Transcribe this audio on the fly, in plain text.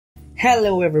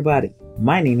Hello everybody,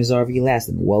 my name is RV Last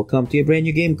and welcome to a brand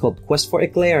new game called Quest for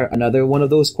Eclair, another one of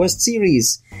those quest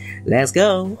series. Let's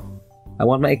go! I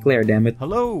want my Eclair, damn it.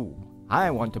 Hello,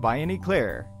 I want to buy an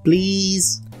Eclair.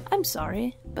 Please? I'm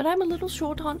sorry, but I'm a little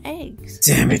short on eggs.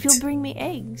 Damn it. If you'll bring me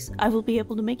eggs, I will be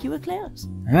able to make you eclairs.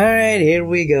 Alright, here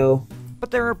we go.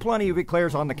 But there are plenty of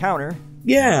Eclairs on the counter.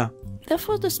 Yeah. They're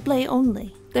for display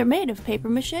only. They're made of paper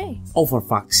mache. Oh, for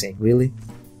fuck's sake, really?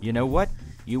 You know what?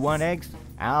 You want eggs?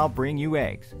 I'll bring you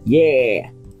eggs.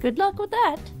 Yeah. Good luck with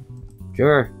that.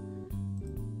 Sure.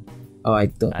 Oh,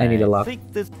 I need a lock.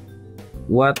 Think this...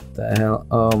 What the hell?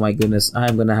 Oh my goodness,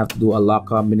 I'm gonna have to do a lock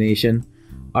combination.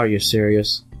 Are you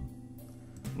serious?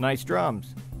 Nice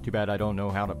drums. Too bad I don't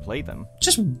know how to play them.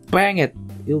 Just bang it.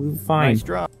 It'll be fine. Nice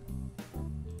drum.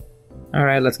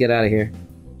 Alright, let's get out of here.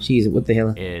 Jeez, what the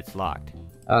hell? It's locked.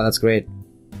 Oh, that's great.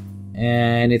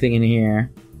 Anything in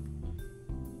here?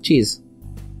 Cheese.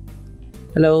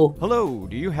 Hello? Hello,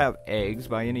 do you have eggs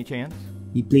by any chance?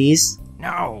 You please?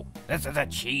 No, this is a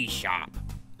cheese shop.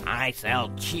 I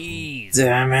sell cheese.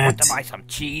 Damn it. Want to buy some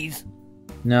cheese?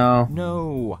 No.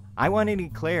 No, I want an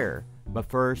Eclair. But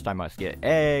first I must get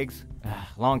eggs.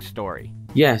 Long story.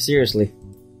 Yeah, seriously.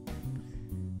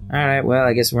 Alright, well,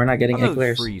 I guess we're not getting Are those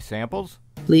eclairs. free samples?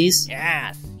 Please?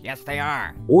 Yes, they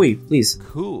are. Oi, please.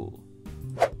 Cool.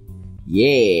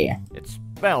 Yeah. It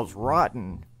smells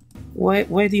rotten. Why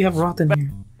do you have rotten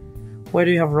here? Why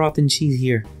do you have rotten cheese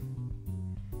here?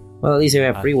 Well, at least we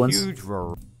have free ones. Huge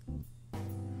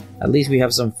At least we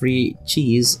have some free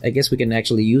cheese. I guess we can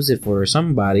actually use it for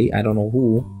somebody. I don't know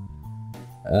who.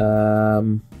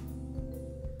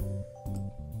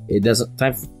 It doesn't...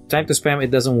 Time to spam,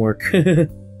 it doesn't work.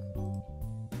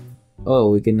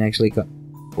 Oh, we can actually...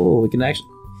 we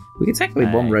can technically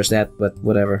bomb rush that, but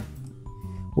whatever.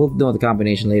 We'll do the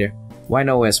combination later. Why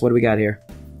no S? What do we got here?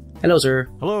 Hello, sir.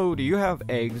 Hello, do you have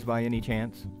eggs by any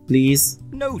chance? Please?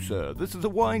 No, sir. This is a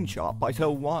wine shop. I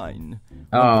sell wine.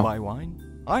 Oh. Want to buy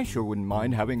wine? I sure wouldn't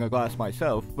mind having a glass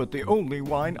myself, but the only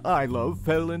wine I love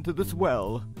fell into this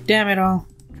well. Damn it all.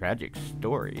 Tragic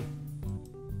story.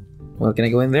 Well, can I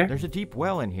go in there? There's a deep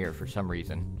well in here for some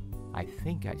reason. I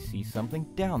think I see something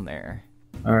down there.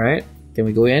 Alright. Can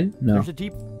we go in? No. There's a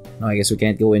deep... No, I guess we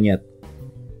can't go in yet.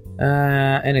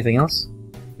 Anything else?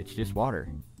 It's just water.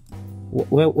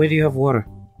 Where do you have water?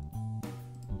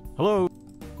 Hello?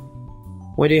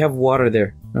 Why do you have water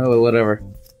there? Oh, whatever.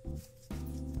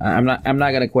 I'm not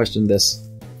gonna question this.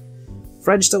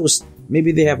 French toast.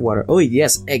 Maybe they have water. Oh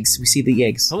yes, eggs. We see the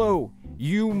eggs. Hello?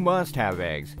 You must have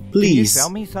eggs. Please. Can you sell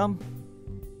me some?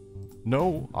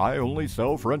 No, I only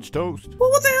sell French toast. Well,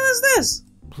 what the hell is this?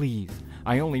 Please,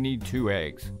 I only need 2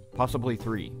 eggs. Possibly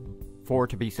 3. 4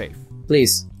 to be safe.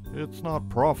 Please. It's not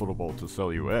profitable to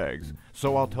sell you eggs,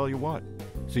 so I'll tell you what.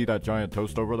 See that giant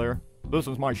toast over there? This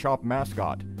is my shop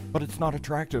mascot, but it's not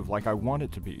attractive like I want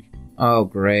it to be. Oh,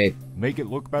 great. Make it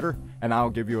look better, and I'll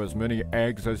give you as many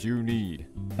eggs as you need.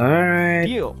 Alright.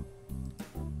 Deal!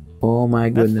 Oh my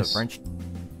goodness. That's the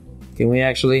French... Can we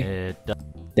actually...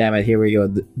 Damn it, here we go.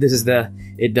 This is the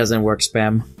it doesn't work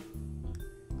spam.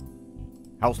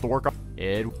 How's the work?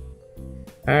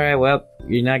 Alright, well,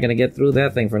 you're not gonna get through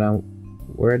that thing for now.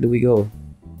 Where do we go?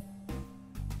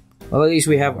 Well, at least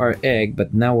we have our egg,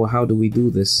 but now how do we do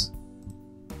this?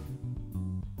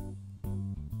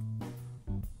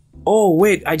 Oh,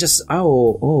 wait, I just...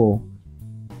 Oh.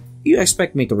 You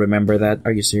expect me to remember that?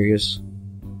 Are you serious?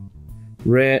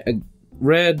 Red,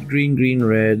 green,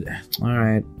 red.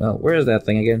 Alright, well, where is that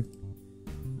thing again?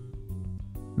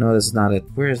 No, this is not it.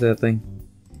 Where is that thing?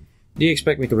 Do you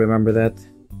expect me to remember that?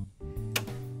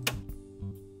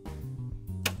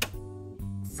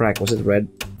 Frack, was it red?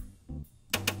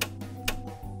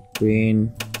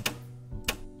 Green.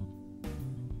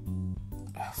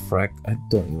 Frack, I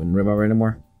don't even remember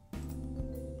anymore.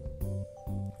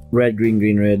 Red, green,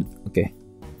 red. Okay.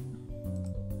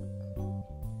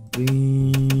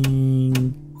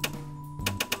 Green.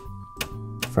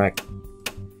 Frack.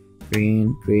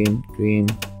 Green.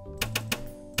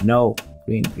 No.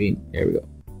 Green. There we go.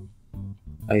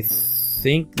 I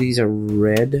think these are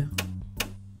red.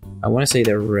 I want to say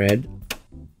they're red.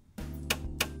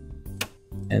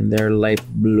 And they're light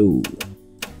blue.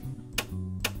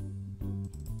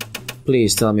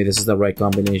 Please tell me this is the right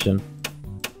combination.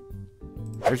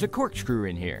 There's a corkscrew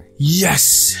in here.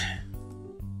 Yes!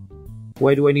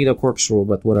 Why do I need a corkscrew?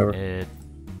 But whatever.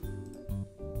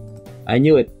 I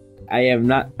knew it. I am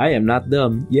not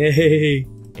dumb. Yay!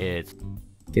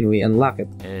 Can we unlock it?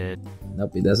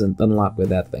 Nope, it doesn't unlock with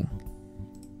that thing.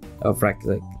 Oh, frack,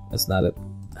 like, that's not it.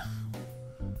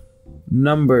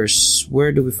 Numbers.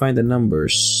 Where do we find the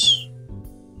numbers?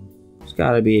 It's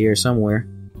gotta be here somewhere.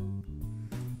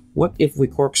 What if we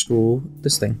corkscrew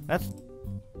this thing? That's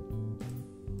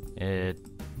it.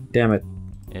 Damn it.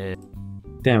 It.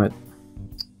 Damn it.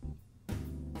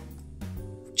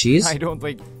 Cheese? I don't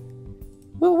think.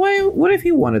 Well, why? What if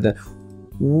he wanted that?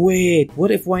 Wait, what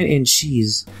if wine and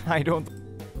cheese? I don't.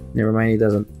 Never mind, he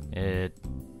doesn't. It.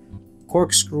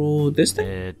 Corkscrew this thing?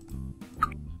 It.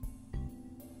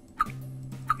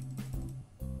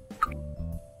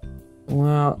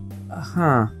 Well,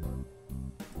 huh.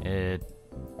 It.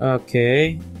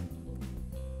 Okay.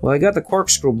 Well, I got the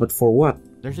corkscrew, but for what?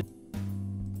 There's a.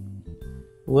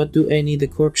 What do I need the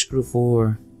corkscrew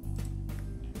for?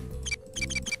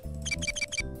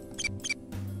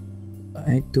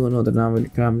 I don't know the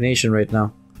combination right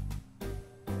now.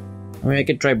 I mean, I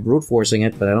could try brute forcing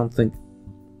it, but I don't think...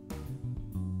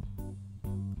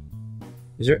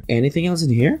 Is there anything else in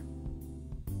here?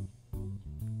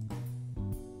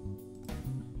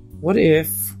 What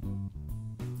if...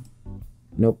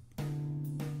 Nope.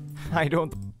 I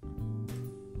don't.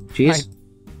 Cheese?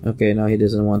 Okay, no, he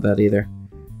doesn't want that either.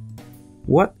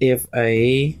 What if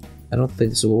I don't think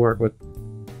this will work, but...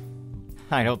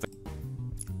 I don't think.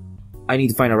 I need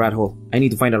to find a rat hole. I need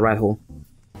to find a rat hole.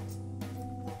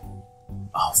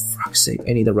 Oh, fuck's sake.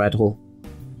 I need a rat hole.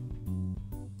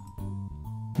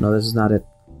 No, this is not it.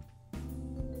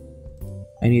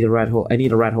 I need a rat hole. I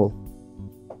need a rat hole.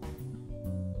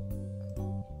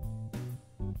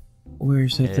 Where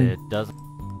is that thing? It doesn't.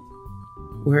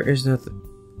 Where is that?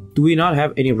 Do we not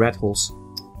have any rat holes?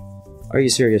 Are you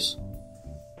serious?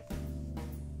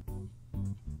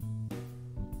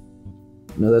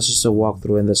 No, that's just a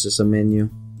walkthrough and that's just a menu.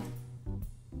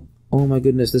 Oh my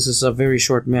goodness, this is a very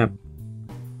short map.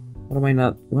 What am I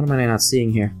not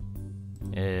seeing here?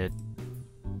 It.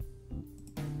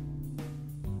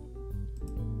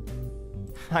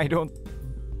 I don't.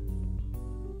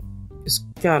 It's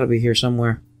gotta be here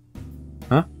somewhere.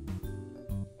 Huh?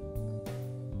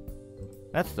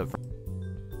 That's the.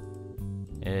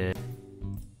 It.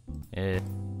 It.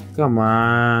 Come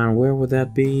on, where would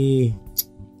that be?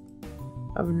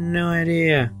 I have no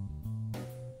idea.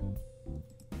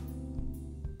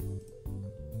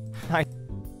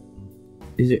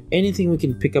 Is there anything we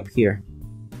can pick up here?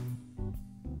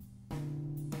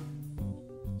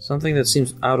 Something that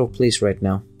seems out of place right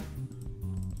now.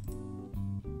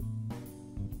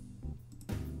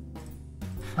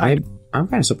 I'm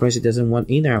kind of surprised it doesn't want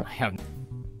either. I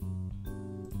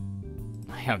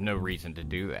have no reason to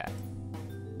do that.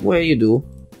 Well, you do.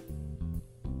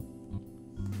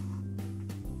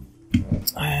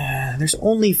 There's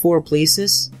only 4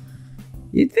 places.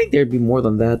 You'd think there'd be more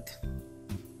than that.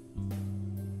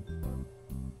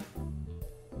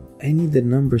 I need the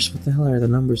numbers. What the hell are the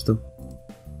numbers though?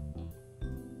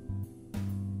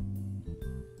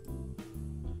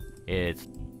 It's.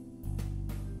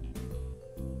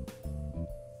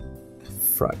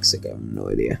 Frog's sake, I have no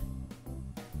idea.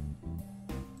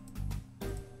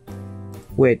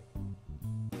 Wait.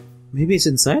 Maybe it's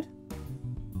inside?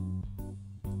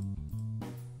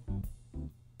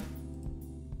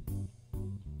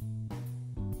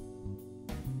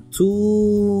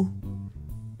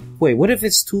 Wait, what if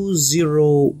it's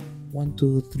 1,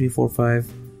 2, 3, 4,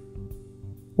 5?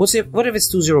 What if it's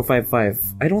 2055?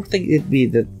 I don't think it'd be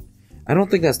that. I don't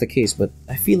think that's the case, but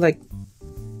I feel like.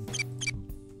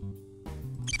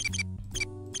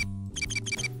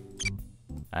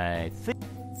 I think.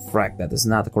 Frack, that is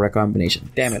not the correct combination.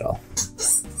 Damn it all.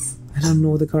 I don't know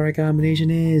what the correct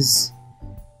combination is.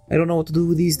 I don't know what to do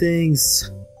with these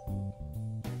things.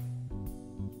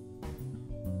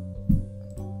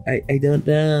 I don't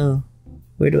know.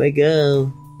 Where do I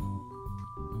go?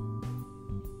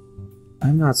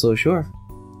 I'm not so sure.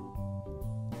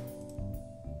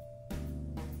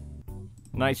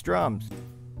 Nice drums.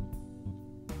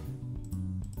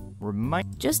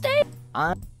 Just a.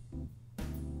 I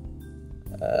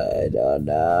don't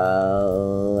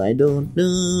know. I don't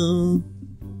know.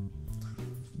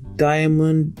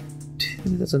 Diamond.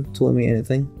 It doesn't tell me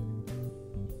anything.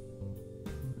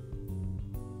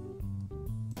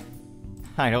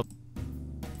 I don't.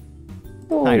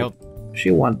 Oh, I don't. She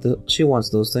wants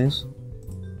those things.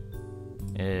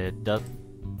 It does.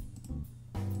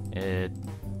 It.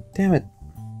 Damn it.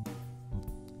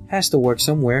 Has to work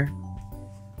somewhere.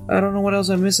 I don't know what else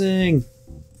I'm missing.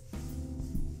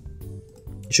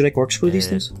 Should I corkscrew these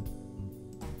things?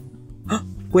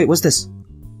 Wait, what's this?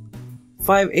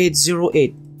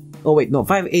 5808. Oh wait, no,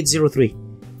 5803.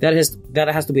 That has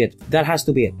to be it. That has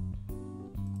to be it.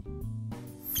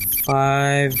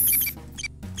 5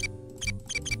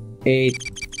 8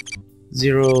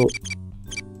 0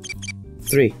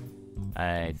 3.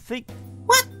 I think.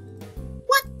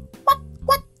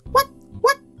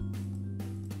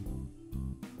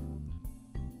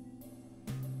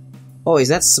 Oh, is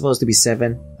that supposed to be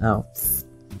 7? Oh.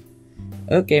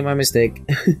 Okay, my mistake.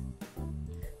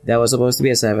 That was supposed to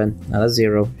be a 7, not a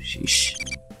 0. Sheesh.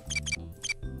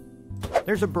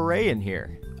 There's a beret in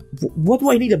here. What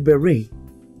do I need a beret?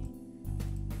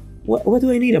 What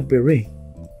do I need a beret?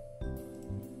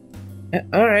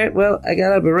 Alright, well, I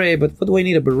got a beret, but what do I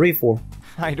need a beret for?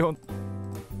 I don't...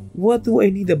 What do I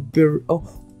need a beret? Oh.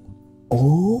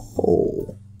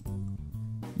 Oh.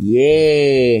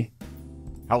 Yeah.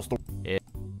 How's the...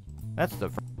 That's the...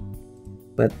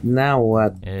 But now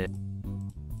what?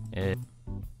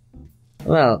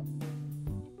 Well.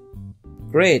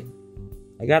 Great.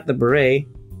 I got the beret.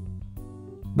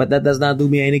 But that does not do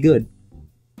me any good.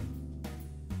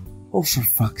 Oh, for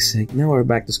fuck's sake. Now we're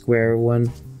back to square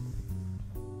one.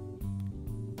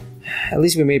 At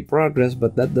least we made progress,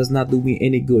 but that does not do me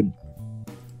any good.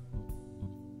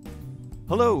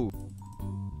 Hello.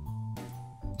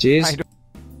 Jeez. Do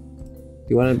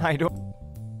you wanna... I don't...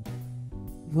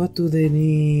 What do they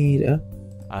need?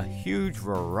 A huge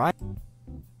variety.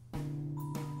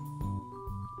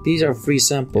 These are free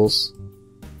samples.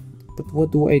 But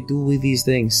what do I do with these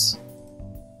things?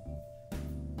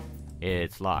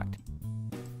 It's locked.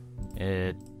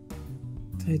 I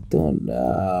don't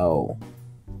know.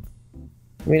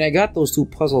 I mean, I got those 2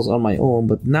 puzzles on my own,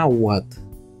 but now what?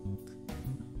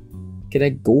 Can I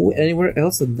go anywhere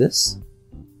else than this?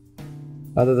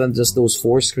 Other than just those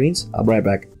 4 screens? I'll be right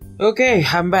back. Okay,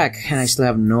 I'm back, and I still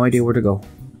have no idea where to go.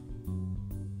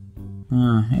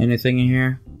 Anything in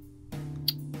here?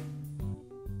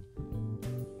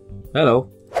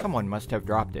 Hello. Someone must have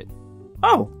dropped it.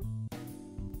 Oh!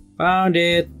 Found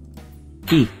it.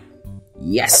 Key.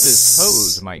 Yes! This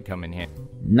hose might come in handy.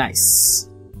 Nice.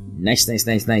 Nice.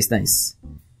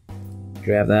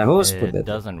 Grab that hose, put that... It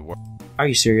doesn't work. Are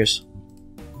you serious?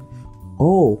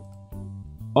 Oh.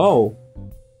 Oh.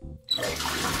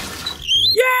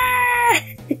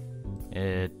 Yay!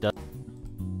 It does.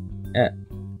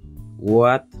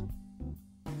 What?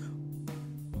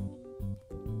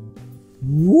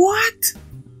 What?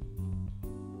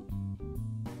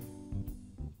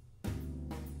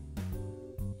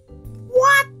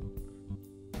 What?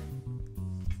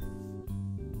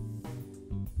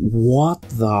 What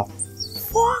the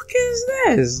fuck is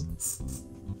this?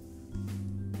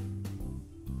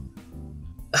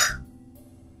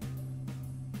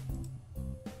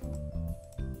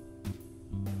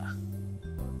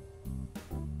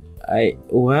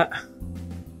 What?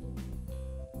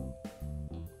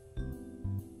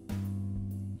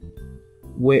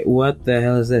 Wait, what the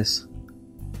hell is this?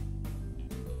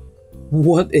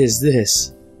 What is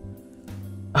this?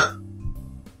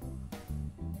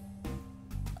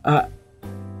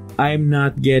 I'm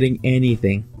not getting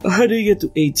anything. How do you get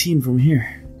to 18 from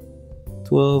here?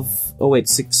 12, oh wait,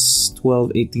 6,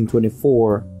 12, 18,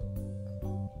 24.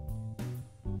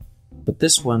 But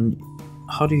this one,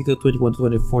 how do you go 21,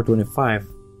 24, 25?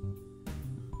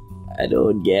 I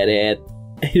don't get it.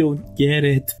 I don't get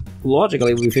it.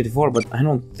 Logically it would be 54, but I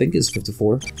don't think it's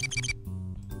 54.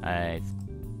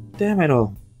 Damn it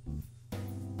all.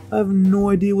 I have no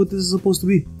idea what this is supposed to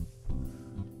be.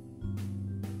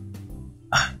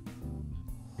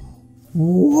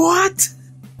 What?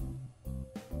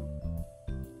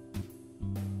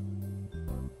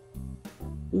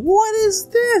 What is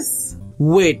this?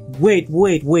 Wait.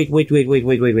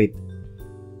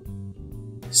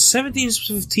 17 is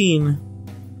 15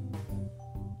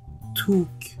 to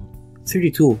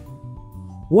 32.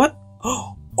 What?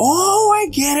 Oh, I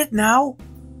get it now.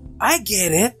 I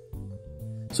get it.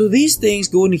 So these things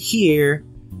go in here.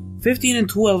 15 and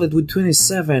 12 it would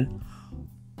 27.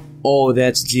 Oh,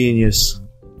 that's genius.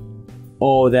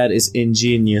 Oh, that is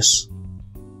ingenious.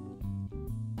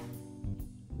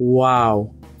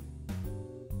 Wow.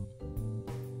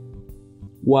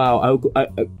 Wow.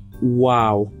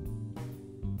 Wow.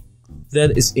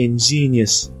 That is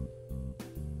ingenious.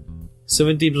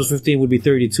 17 plus 15 would be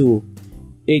 32.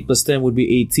 8 plus 10 would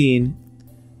be 18.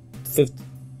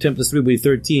 10 plus 3 would be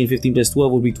 13. 15 plus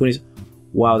 12 would be 20.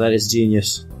 Wow, that is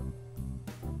genius.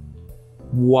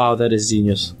 Wow, that is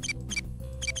genius.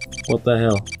 What the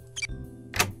hell?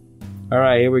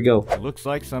 Alright, here we go. Looks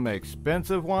like some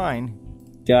expensive wine.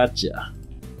 Gotcha.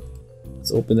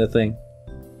 Let's open the thing.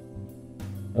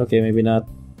 Okay, maybe not.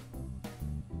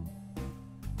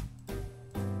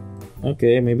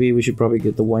 Okay, maybe we should probably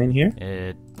get the wine here.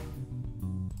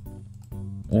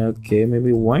 Okay,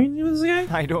 maybe wine with this guy?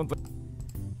 I don't think...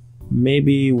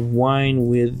 Maybe wine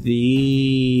with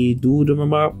the dude,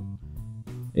 remember?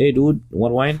 Hey dude,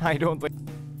 want wine? I don't think...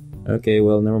 Okay,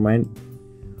 well, never mind.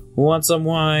 Who wants some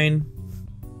wine?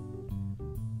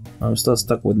 I'm still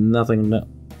stuck with nothing.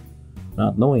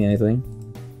 Not knowing anything.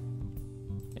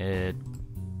 I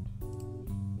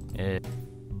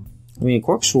mean, a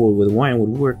corkscrew with wine would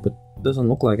work, but doesn't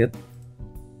look like it.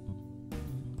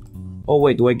 Oh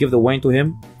wait, do I give the wine to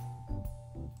him?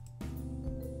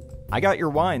 I got your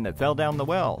wine that fell down the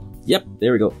well. Yep,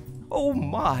 there we go. Oh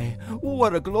my,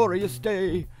 what a glorious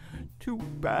day. Too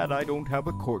bad I don't have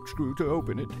a corkscrew to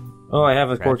open it. Oh, I have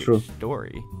a Tragic corkscrew.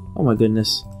 story. Oh my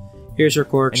goodness. Here's your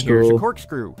And corkscrew. here's your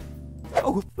corkscrew.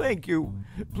 Oh, thank you.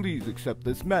 Please accept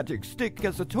this magic stick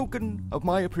as a token of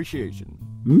my appreciation.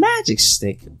 Magic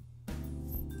stick.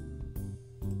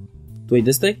 Wait,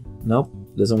 this thing? Nope,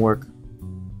 doesn't work.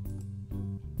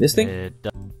 This thing?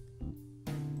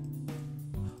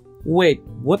 Wait,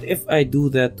 what if I do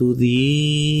that to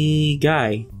the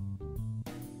guy?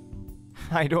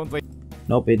 I don't think...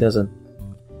 Nope, it doesn't.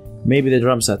 Maybe the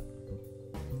drum set.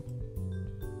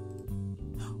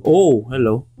 Oh,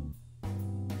 hello.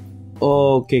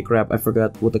 Okay, crap, I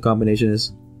forgot what the combination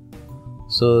is.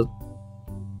 So...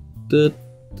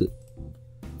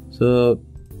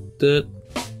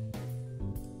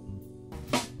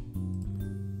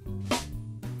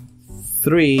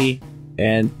 Three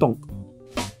and tonk.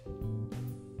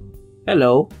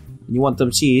 Hello, you want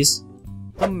some cheese?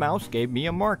 The mouse gave me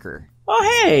a marker.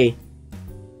 Oh hey!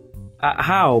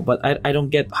 How? But I don't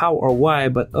get how or why.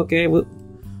 But okay, we'll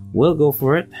go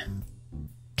for it.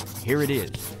 Here it is,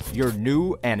 your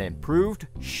new and improved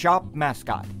shop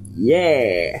mascot.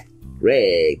 Yeah,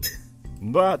 great.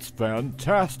 That's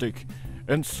fantastic,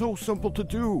 and so simple to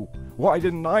do. Why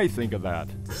didn't I think of that?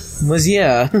 Was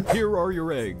yeah. Here are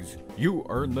your eggs. You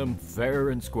earned them fair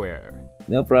and square.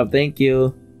 No problem. Thank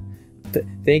you.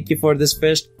 Thank you for this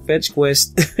fetch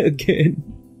quest again.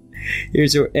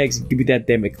 Here's your eggs. Give me that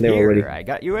damn Eclair already. Here, I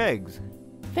got you eggs.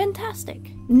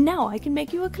 Fantastic. Now I can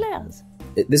make you eclairs.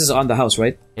 This is on the house,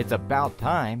 right? It's about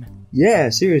time. Yeah,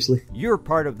 seriously. Your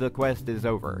part of the quest is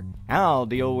over. I'll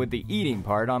deal with the eating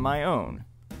part on my own.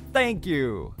 Thank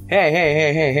you.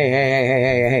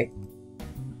 Hey.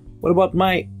 What about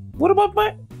my...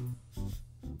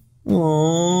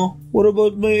 Aww, what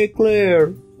about my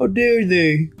Eclair? How dare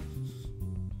they?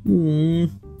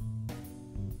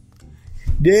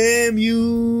 Damn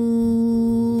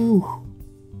you!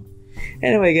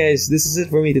 Anyway, guys, this is it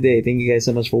for me today. Thank you guys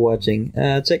so much for watching.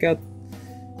 Check out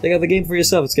the game for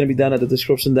yourself. It's gonna be down in the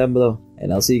description down below.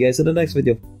 And I'll see you guys in the next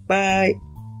video. Bye!